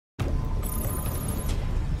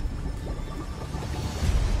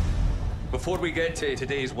Before we get to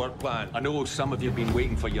today's work plan, I know some of you have been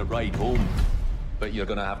waiting for your ride home, but you're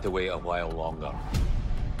gonna have to wait a while longer.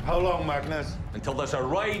 How long, Magnus? Until there's a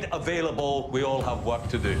ride available, we all have work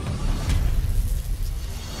to do.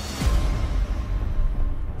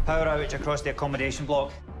 Power outage across the accommodation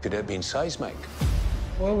block. Could it have bbeen seismic?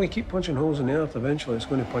 Well, we keep punching holes in the earth. Eventually, it's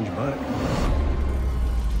going to punch back.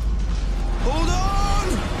 Hold on!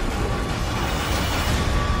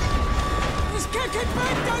 Let's kick it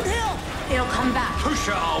back down here! It'll come back. Push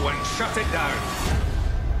it, Alwyn. Shut it down.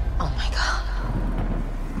 Oh, my God.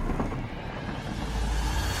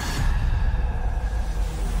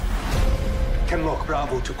 Kinloch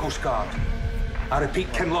Bravo to Coast Guard. I repeat,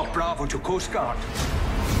 Kinloch Bravo to Coast Guard.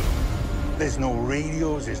 There's no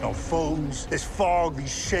radios, there's no phones, there's fog,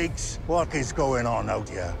 these shakes. What is going on out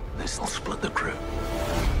here? This'll split the crew.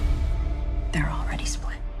 They're already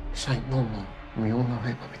split. This ain't normal. We all know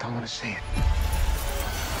it, but we don't want to see it.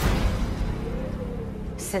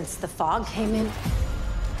 Since the fog came in,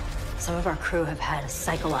 some of our crew have had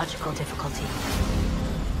psychological difficulty.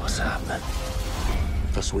 What's happening?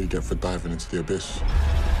 That's what you get for diving into the abyss.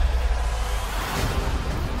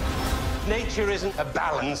 Nature isn't a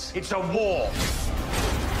balance, it's a war.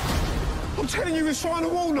 I'm telling you, he's trying to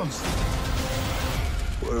warn us.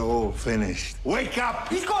 We're all finished. Wake up!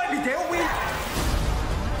 He's got to be dealt with!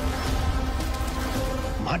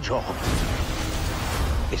 My job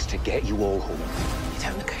Is to get you all home. You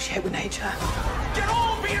don't negotiate with nature. You're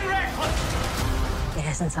all being reckless! It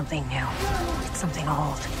isn't something new. It's something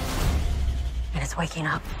old. And it's waking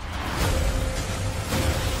up.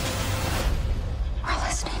 We're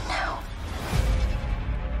listening now.